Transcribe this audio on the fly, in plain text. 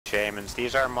shamans.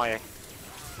 These are my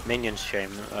minions,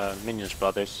 minions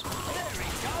brothers.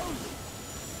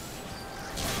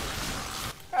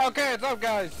 Okay, it's up,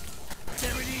 guys.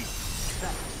 There it is.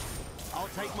 I'll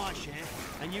take my share,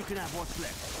 and you can have what's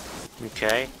left.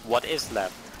 Okay, what is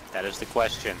left? That is the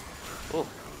question. Ooh.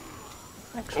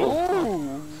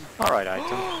 Ooh. Alright,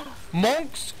 item.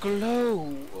 Monk's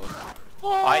glow.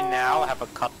 I now have a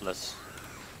cutlass.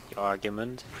 Your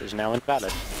argument is now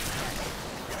invalid.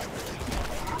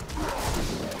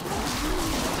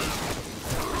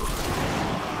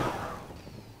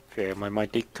 Fear my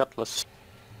mighty cutlass.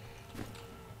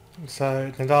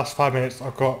 So in the last 5 minutes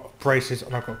I've got braces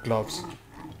and I've got gloves.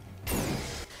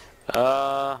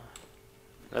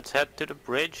 Let's head to the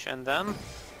bridge and then...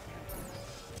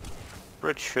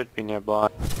 Bridge should be nearby.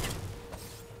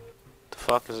 The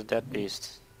fuck is a dead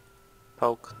beast?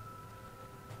 Poke.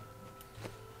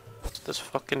 What's this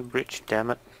fucking bridge,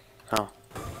 damn it? Oh.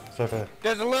 It's over there.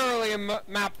 There's literally a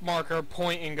map marker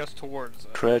pointing us towards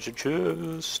it. Treasure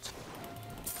chest.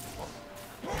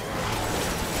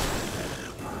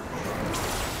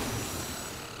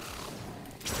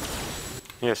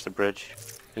 Here's the bridge.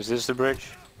 Is this the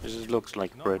bridge? This looks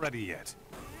like a bridge. Not ready yet.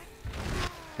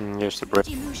 Here's the bridge.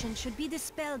 Illusion should be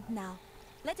dispelled now.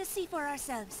 Let us see for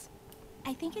ourselves.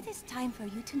 I think it is time for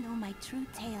you to know my true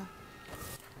tale.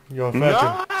 You're a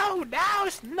virgin. No!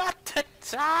 Now's not the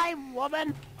time,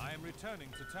 woman! I am returning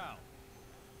to town.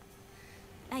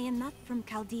 I am not from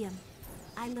Chaldeum.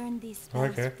 I learned these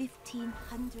spells Okay.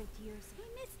 1500 years ago. Hey,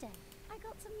 mister, I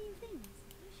got some new things.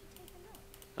 You should take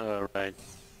a look. Alright.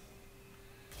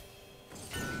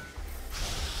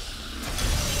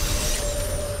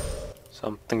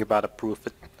 Something about a proof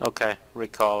it. Okay,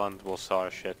 recall and we'll saw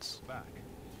our shits. Back.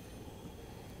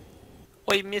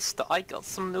 Oi, mister, I got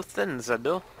some new things, I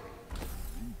do.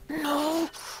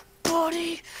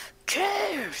 Nobody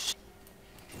cares!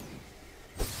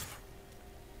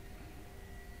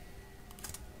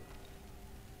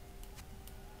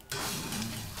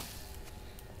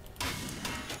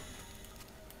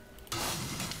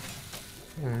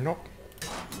 Nope.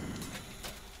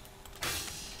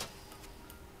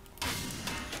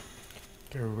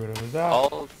 Get rid of that.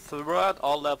 All throughout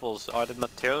all levels, are the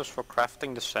materials for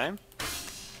crafting the same?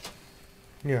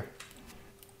 Yeah.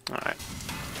 Alright.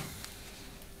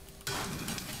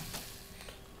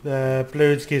 The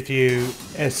blues give you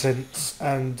essence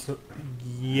and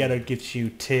yellow gives you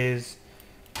tears.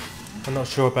 I'm not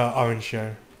sure about orange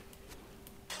though.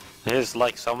 It's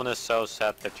like someone is so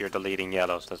sad that you're deleting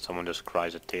yellows that someone just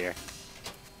cries a tear.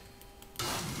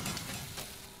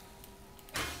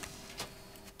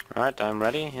 Alright, I'm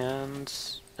ready and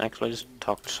actually just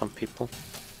talk to some people.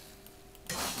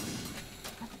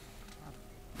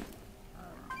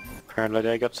 Apparently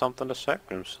they got something to say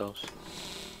for themselves.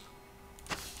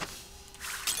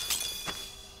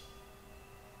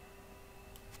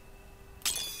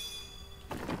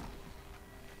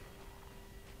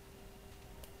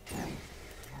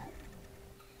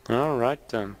 Alright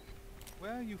then.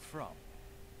 Where are you from?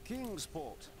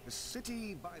 Kingsport, a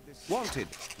city by the sea. Wanted,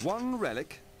 one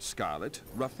relic, scarlet,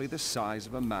 roughly the size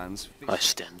of a man's fist. I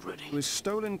stand ready. It was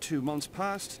stolen 2 months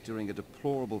past during a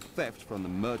deplorable theft from the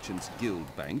Merchants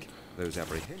Guild Bank. Those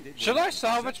apprehended... Should I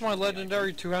salvage my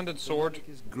legendary two-handed sword?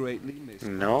 ...is greatly missed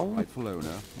No. by its rightful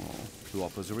owner, or who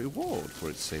offers a reward for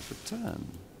its safe return.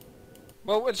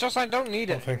 Well, it's just I don't need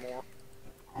it Nothing. anymore.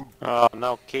 Oh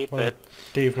no, keep Well, it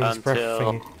Demon's breath until...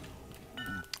 thingy.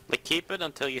 Like, keep it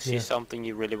until you see Yeah. something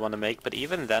you really want to make, but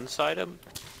even then, Sidem,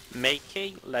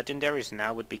 making legendaries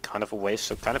now would be kind of a waste,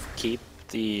 so kind of keep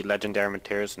the legendary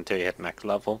materials until you hit max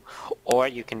level, or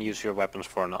you can use your weapons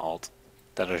for an alt.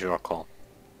 That is your call.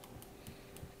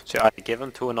 So either give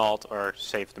them to an alt or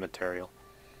save the material.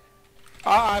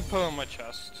 I put it in my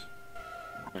chest.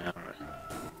 Yeah, alright.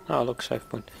 Oh, look, save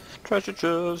point. Treasure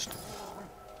chest!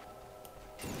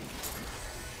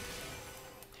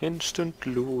 Instant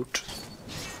loot.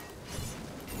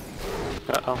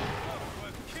 Uh-oh.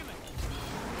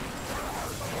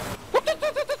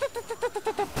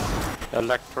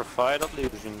 Electrified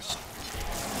illusions.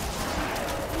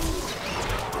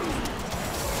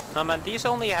 No man, these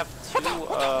only have 2,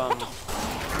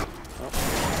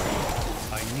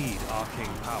 I need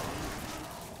arcane power.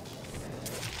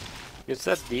 You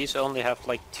said these only have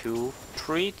like 2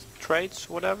 traits,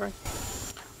 whatever?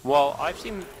 Well, I've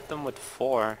seen them with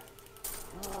 4.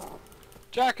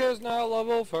 Jack is now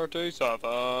level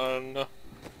 37.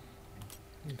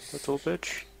 Little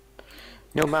bitch.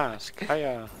 No mask,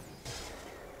 hiya.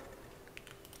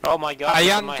 Oh my god, I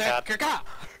look at am my hat. Kaka.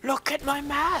 Look at my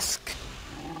mask!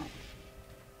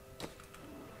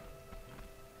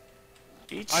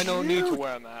 I don't need to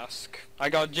wear a mask. I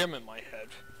got Jim in my head.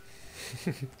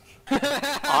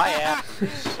 I am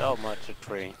so much a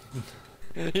tree.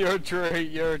 You're a tree,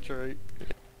 you're a tree.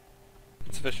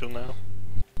 It's official now.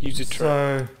 Use a tree.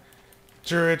 So,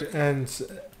 Druid and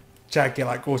Jack get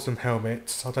like awesome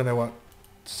helmets. I don't know what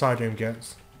Sideroom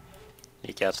gets.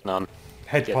 He gets none.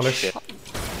 Head Get polish. shit.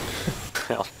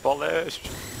 Head polish.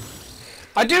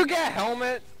 I do get a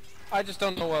helmet. I just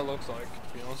don't know what it looks like,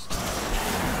 to be honest.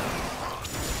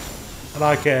 And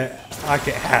I get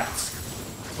hats.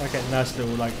 I get nice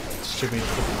little like distributed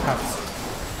hats.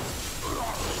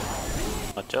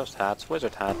 Not just hats,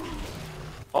 wizard hat.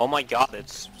 Oh my god,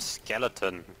 it's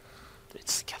skeleton.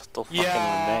 It's skeletal fucking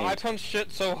Yeah, I remains. punch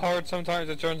shit so hard sometimes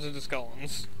it turns into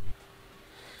skeletons.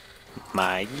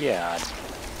 My god.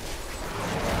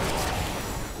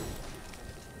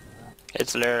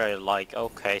 It's literally like,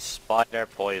 okay, spider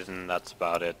poison, that's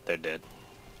about it, they're dead.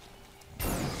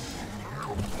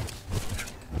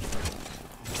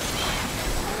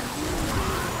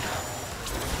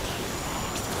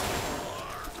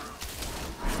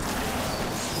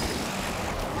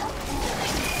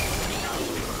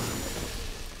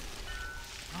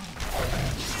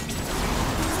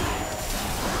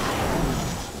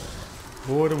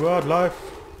 For the wildlife.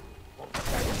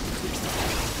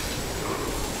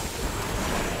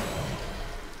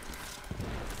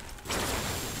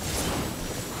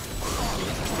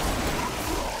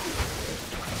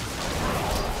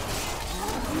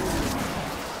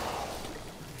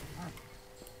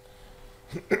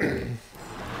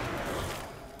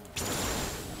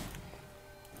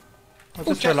 I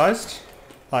just realised,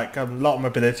 like a lot of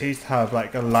abilities have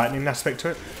like a lightning aspect to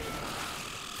it.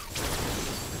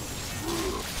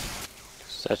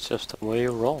 That's just the way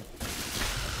you roll.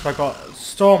 So I got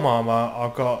storm armor,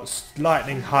 I've got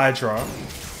lightning hydra,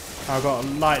 I've got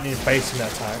lightning facing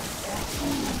attack.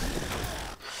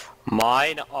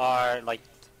 Mine are like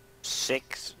 3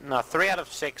 out of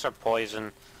 6 are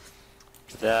poison.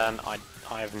 Then I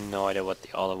have no idea what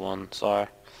the other ones are.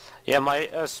 Yeah, my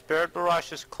spirit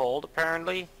barrage is cold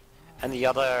apparently, and the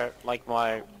other, like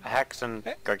my hex and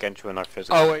gargantuan are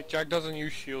physical. Oh wait, Jack doesn't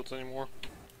use shields anymore.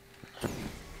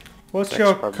 What's That's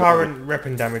your probably- current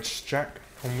weapon damage, Jack,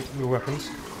 on your weapons?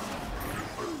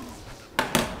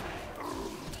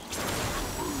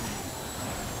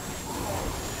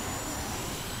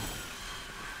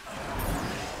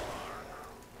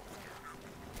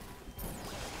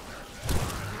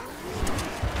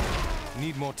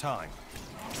 Need more time.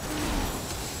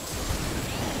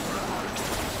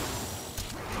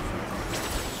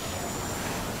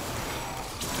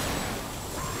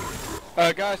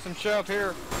 Guys, some shit up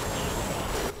here.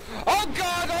 Oh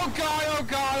god, oh god, oh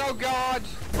god, oh god!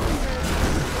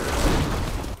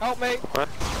 Help me! What?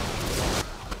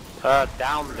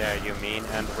 Down there you mean,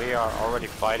 and we are already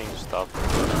fighting stuff.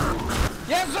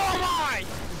 Yes, so am I!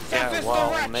 Death Yeah, is well,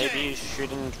 the wretched! maybe you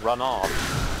shouldn't run off.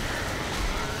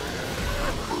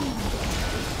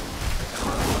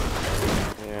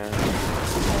 Yeah.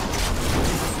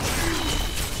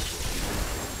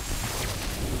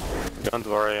 Don't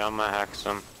worry, I'm a hex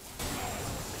him.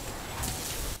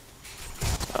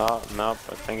 Oh, nope,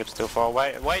 I think it's too far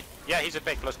away. Wait! Yeah, he's a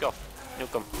pig, let's go.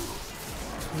 Nuke him.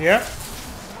 Yeah.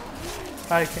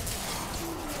 I can.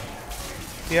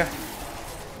 Yeah.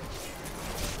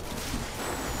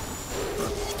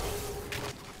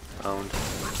 Found.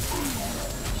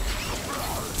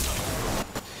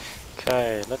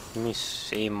 Okay, let me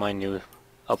see my new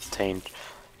obtained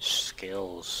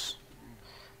skills.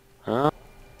 Huh?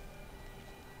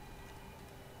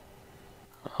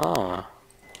 Ah.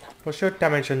 What's your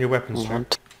damage on your weapons, Jack?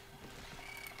 What?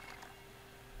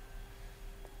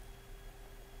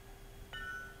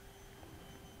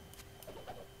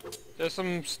 There's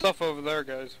some stuff over there,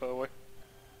 guys, by the way.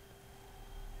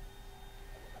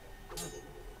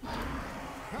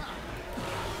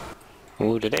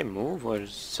 Ooh, did they move or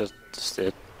is it just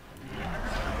it?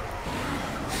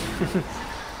 What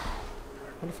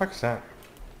the fuck is that?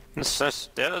 It's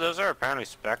just, those are apparently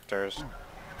specters.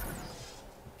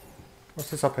 What's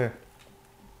this up here?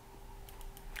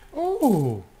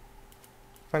 Ooh!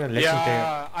 Find a legendary.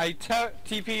 Yeah, I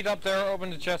TP'd up there,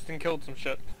 opened the chest, and killed some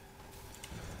shit.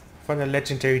 Find a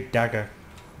legendary dagger.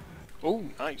 Oh,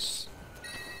 nice.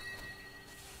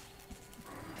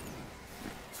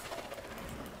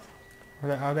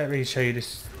 I'll let me show you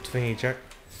this thingy, Jack.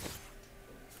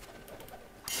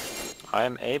 I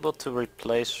am able to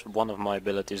replace one of my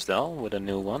abilities though with a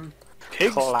new one.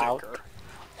 Pig Cloud sticker.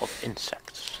 of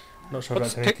insects. Not sure if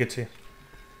What's that's any pick- good to you.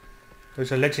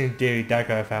 There's a legendary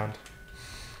dagger I found.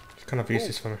 It's kind of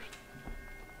useless for me.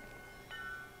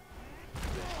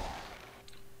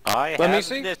 I Let me have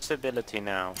see. this ability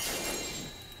now.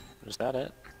 Is that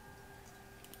it?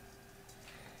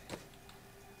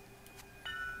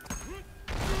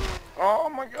 Oh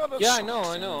my god, that's yeah, so I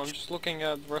know. much I'm just looking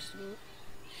at the rest of it.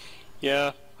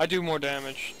 Yeah, I do more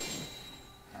damage.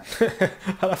 I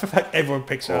love the fact everyone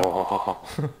picks it up. Oh,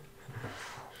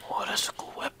 what is a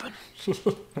cool weapon?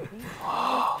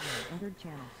 Oh,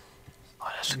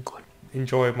 what is a good.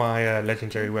 Enjoy my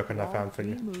legendary weapon I found for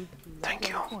you. Thank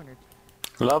you.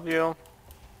 Love you.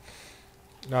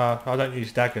 No, I don't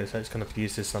use daggers, so it's kind of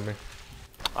used as something.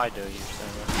 I do use them.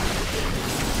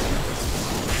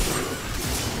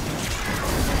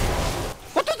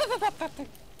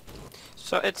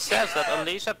 So it says that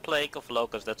unleash a plague of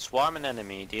locusts that swarm an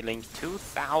enemy, dealing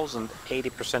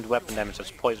 2080% weapon damage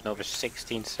as poison over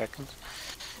 16 seconds.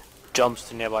 Jumps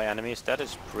to nearby enemies. That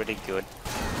is pretty good.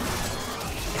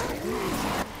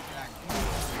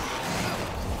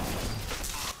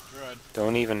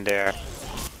 Don't even dare.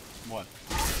 What?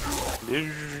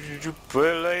 Did you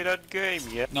play that game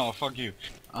yet? No, fuck you.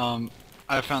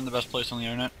 I found the best place on the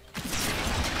internet.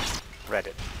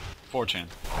 Reddit. 4chan.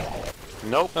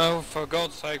 Nope. Oh, for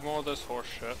God's sake, more of this horse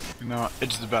shit. No,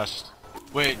 it's the best.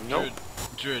 Wait, Nope.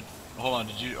 Druid, hold on,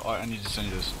 did you... Oh, I need to send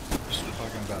you this. This is the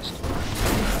fucking best.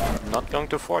 Not going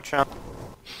to 4chan.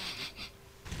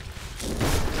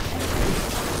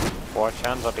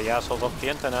 4chans are the assholes of the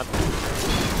internet.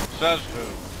 Says who?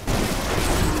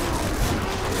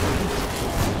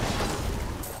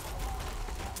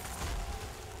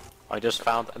 I just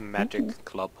found a magic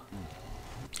club.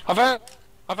 I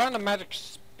found a magic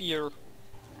spear.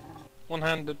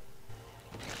 One-handed.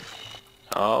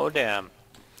 Oh damn.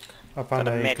 I found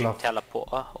Got a a magic glove.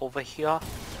 teleporter over here.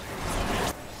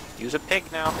 Use a pig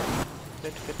now.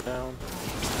 Let's get down.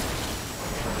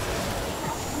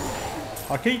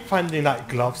 I keep finding like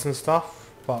gloves and stuff,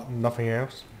 but nothing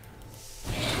else.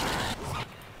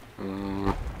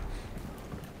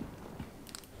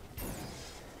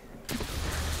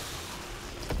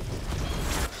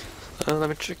 Let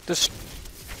me check this.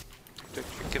 Did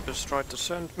you give us try to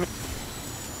send me?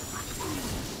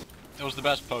 It was the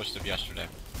best post of yesterday.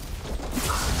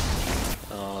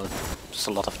 It's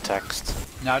a lot of text.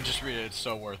 Now just read it, it's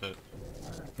so worth it.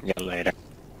 Yeah, later.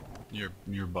 Your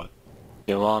butt.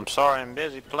 Yeah, well, I'm sorry, I'm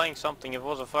busy playing something. If it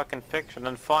was a fucking picture,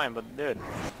 then fine, but dude.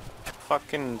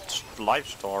 Fucking life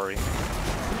story.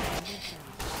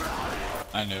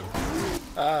 I knew.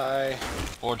 Aye.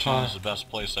 4chan is the best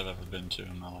place I've ever been to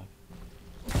in my life.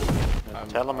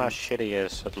 Tell him how shitty he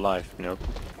is at life, nope.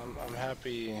 I'm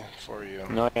happy for you.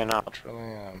 No, you're not. I truly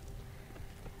am.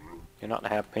 You're not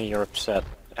happy, you're upset.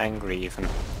 Angry, even.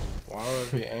 Why would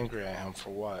I be angry at him for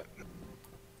what?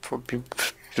 For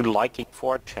liking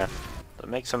 4chan. That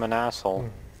makes him an asshole.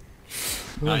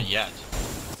 Not yet.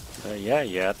 Yeah,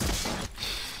 yet.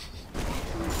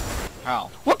 How?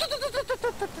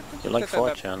 You like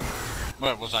 4chan.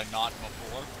 What, was I not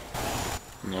before?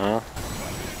 No.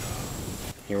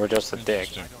 You were just a dick.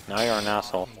 Now you're an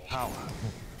asshole. Power.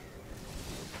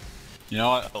 You know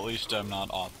what? At least I'm not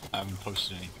off. I haven't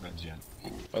posted any threads yet.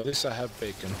 At least I have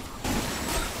bacon.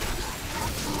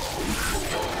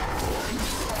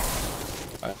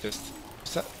 I just...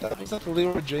 Is that the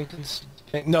Leroy Jenkins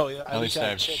thing? No, yeah, At least I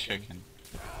have chicken. chicken.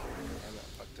 And I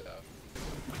fucked it up.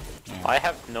 I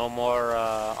have no more,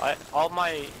 all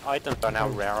my items are now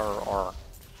rare or,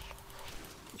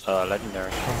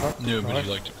 legendary. No, but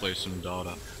you like to play some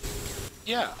Dota.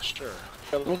 Yeah, sure.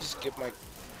 Let me just get my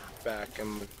back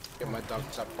and get my dog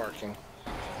to stop barking.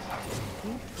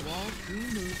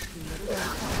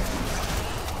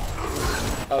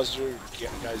 How's your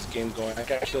guys' game going? I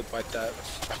got killed by that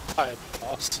by a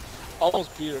boss.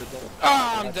 Almost beat her though.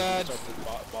 Ah, I'm dead.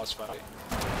 Boss fight.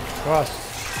 Boss.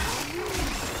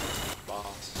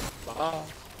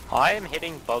 I am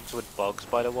hitting bugs with bugs,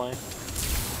 by the way.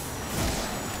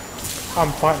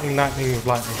 I'm fighting lightning with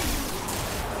lightning.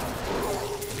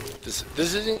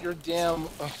 This isn't your damn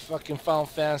fucking Final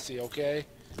Fantasy, okay?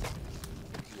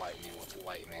 Lightning with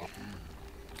lightning.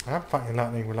 I'm fighting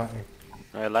lightning with lightning.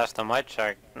 Last time I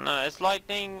checked. No, it's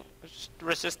lightning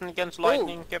resistant against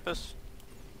lightning, Kippus.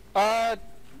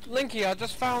 Linky, I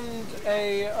just found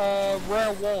a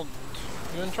rare wand.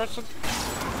 You interested?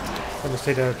 Let me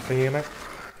see the thingy, mate.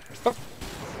 Oh.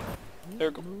 There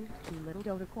you go.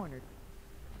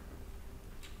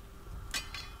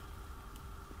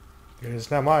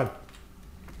 It's now mine.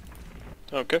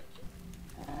 Okay.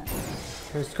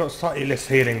 It's got slightly less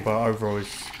healing, but overall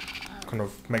it's kind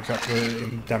of makes up for it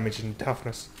in damage and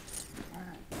toughness.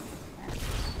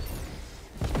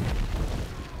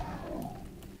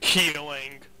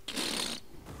 Healing.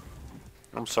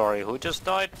 I'm sorry, who just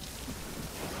died?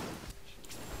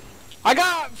 I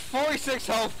got 46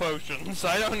 health potions.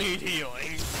 I don't need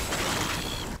healing.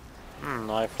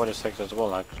 I have 46 as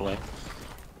well, actually.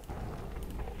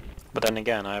 But then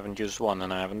again, I haven't used one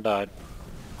and I haven't died.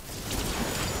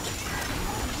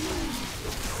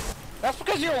 That's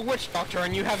because you're a witch doctor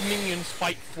and you have minions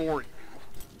fight for you.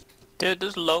 Dude,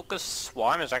 this locust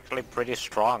swarm is actually pretty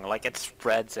strong. Like, it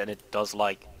spreads and it does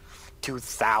like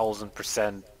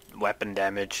 2000% weapon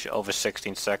damage over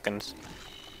 16 seconds.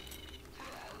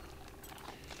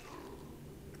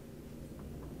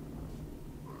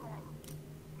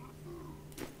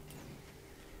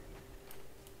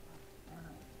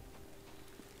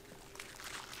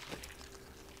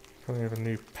 We have a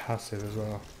new passive as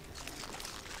well.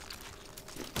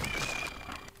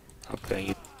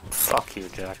 Okay, fuck you,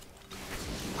 Jack.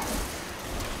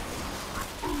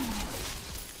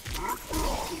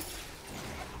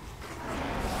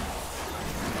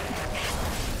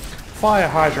 Fire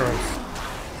hydrants!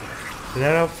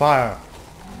 Let out fire!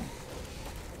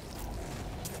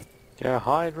 Yeah,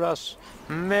 Hydras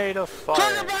made of fire.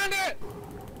 Trigger bandit!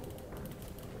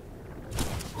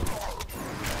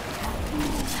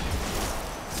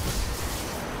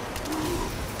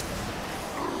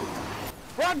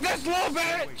 Rock this little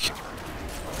bitch!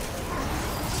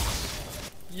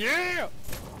 Yeah!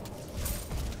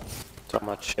 So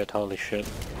much shit, holy shit.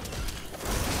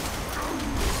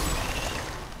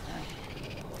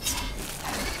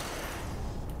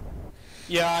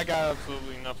 Yeah, I got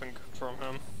absolutely nothing good from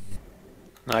him.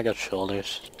 I got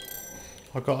shoulders.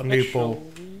 I got a new ball.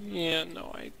 Yeah,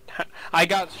 no, I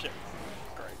got shit.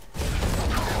 Great.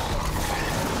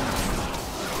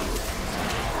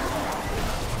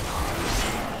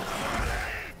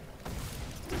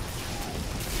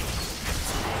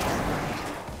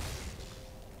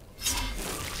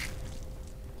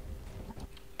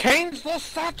 Kane's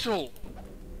lost satchel!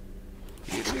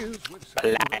 It is with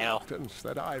Belial. reluctance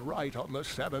that I write on the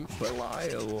seventh.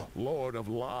 Belial, Lord of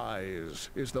Lies,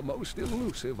 is the most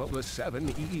elusive of the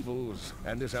seven evils,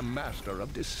 and is a master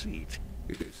of deceit.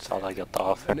 It is That's all I got to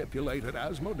offer. manipulated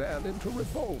Asmodan into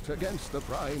revolt against the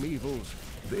prime evils.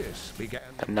 This began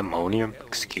Pandemonium?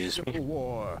 Excuse me. civil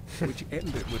war, which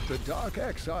ended with the dark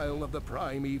exile of the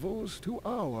prime evils to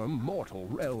our mortal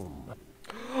realm.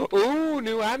 Ooh,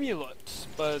 new amulets,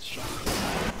 but it's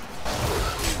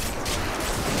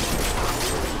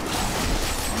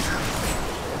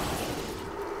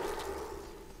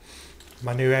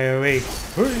My new AoE.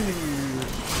 Whee!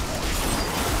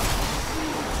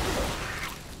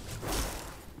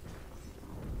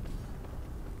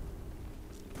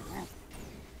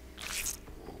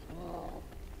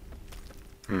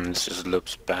 This just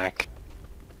loops back.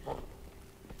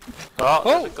 Oh,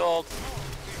 there's a gold.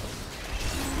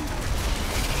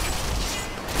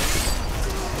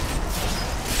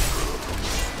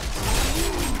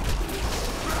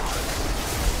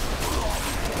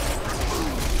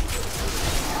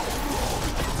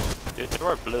 Dude, there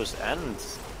were blues and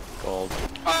gold.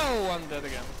 Oh, I'm dead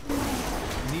again.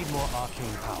 Need more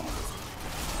arcane power.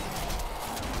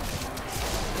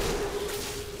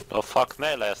 Well, fuck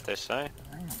melee, as they say.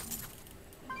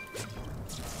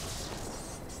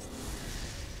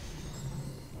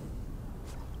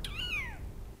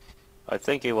 I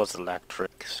think it was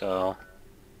electric, so...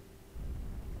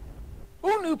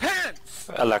 Ooh, new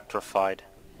pants! Electrified.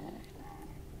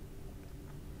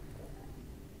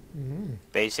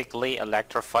 Basically,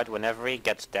 electrified, whenever he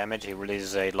gets damage, he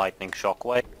releases a lightning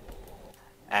shockwave.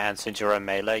 And since you're a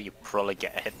melee, you probably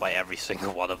get hit by every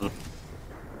single one of them.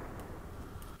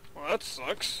 Well, that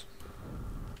sucks.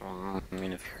 I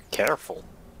mean, if you're careful,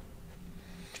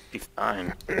 you'll be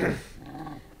fine.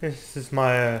 This is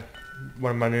my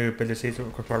one of my new abilities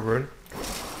with my rune.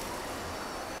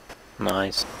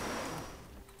 Nice.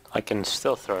 I can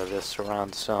still throw this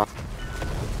around, so...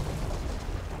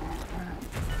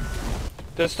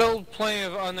 There's still plenty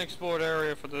of unexplored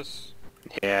area for this.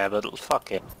 Yeah, but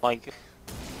fuck it. Like,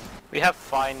 we have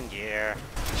fine gear.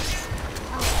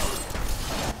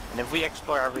 And if we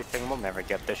explore everything, we'll never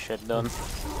get this shit done.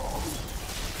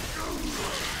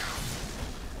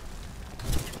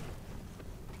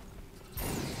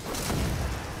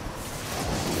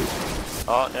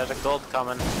 Oh, there's a gold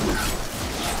coming.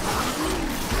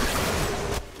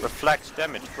 Reflects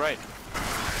damage, great.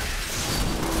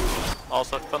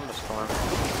 Also thunderstorm.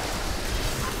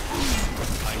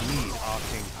 I need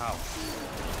arcane power.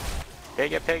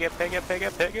 Pig it, pig it, pig it, pig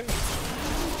it, pig it.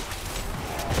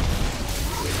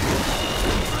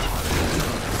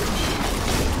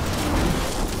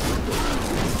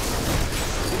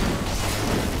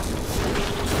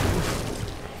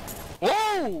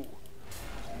 Whoa!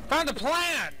 Found a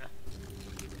plan!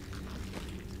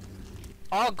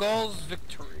 Our goal's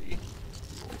victory.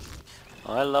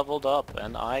 I leveled up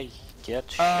and I get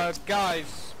shit.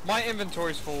 Guys, my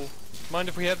inventory's full. Mind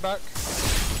if we head back?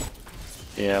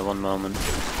 Yeah, one moment.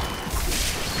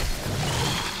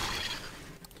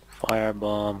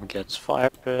 Firebomb gets fire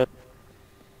pit.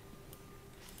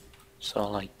 That's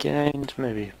all I gained.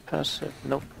 Maybe passive.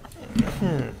 Nope.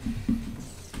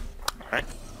 Alright.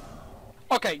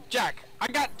 Okay, Jack, I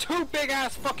got 2 big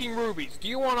ass fucking rubies. Do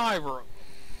you want either of them?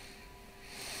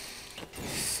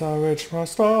 Salvage my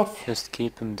stuff. Just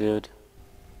keep him, dude.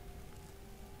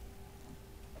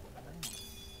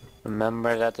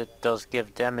 Remember that it does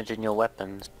give damage in your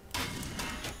weapons.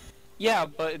 Yeah,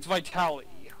 but it's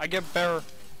vitality. I get better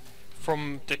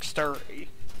from dexterity.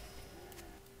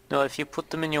 No, if you put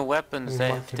them in your weapons, they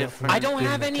have different. I don't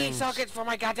have any things. sockets for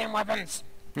my goddamn weapons!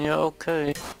 Yeah,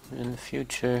 okay. In the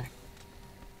future.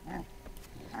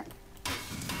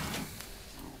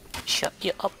 Shut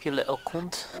you up, you little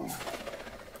cunt.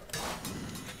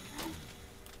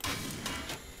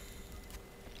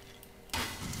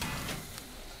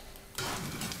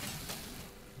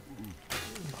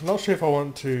 I'm not sure if I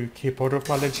want to keep hold of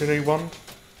my legendary wand.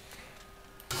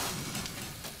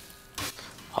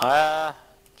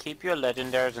 Keep your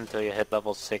legendaries until you hit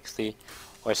level 60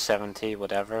 or 70,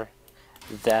 whatever.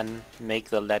 Then make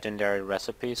the legendary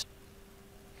recipes.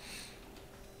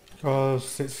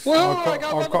 Because it's Whoa,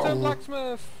 I've got a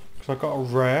blacksmith! Because I got a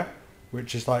rare,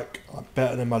 which is like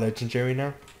better than my legendary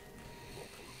now.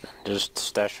 Just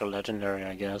stash your legendary,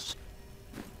 I guess.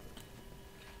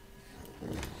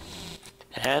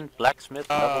 And blacksmith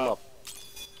level up.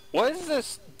 What is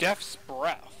this Death's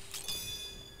Breath?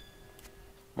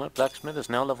 My blacksmith is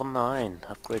now level 9.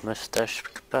 Upgrade my stash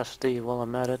capacity while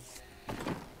I'm at it.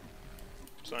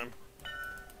 Same.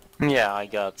 Yeah, I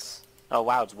got... Oh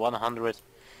wow, it's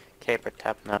 100k per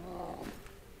tap now.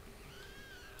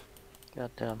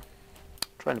 Goddamn.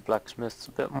 Trying to blacksmith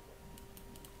a bit more.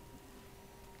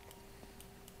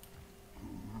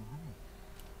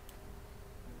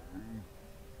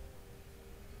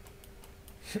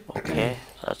 Okay,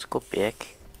 let's go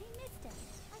back.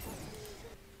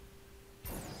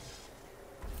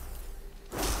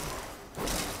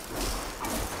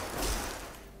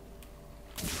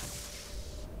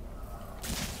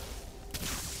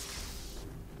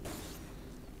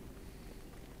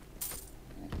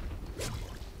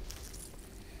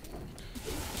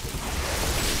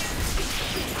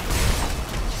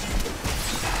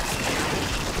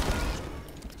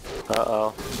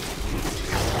 Uh-oh.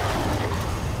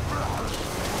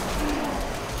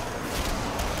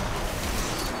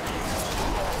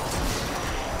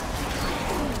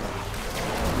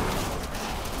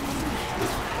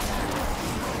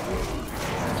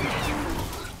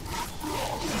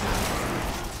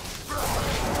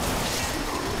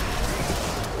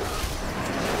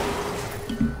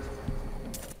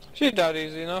 She died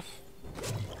easy enough.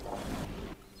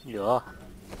 Yeah.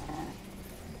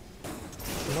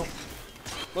 Nope.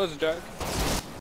 Where's Jack?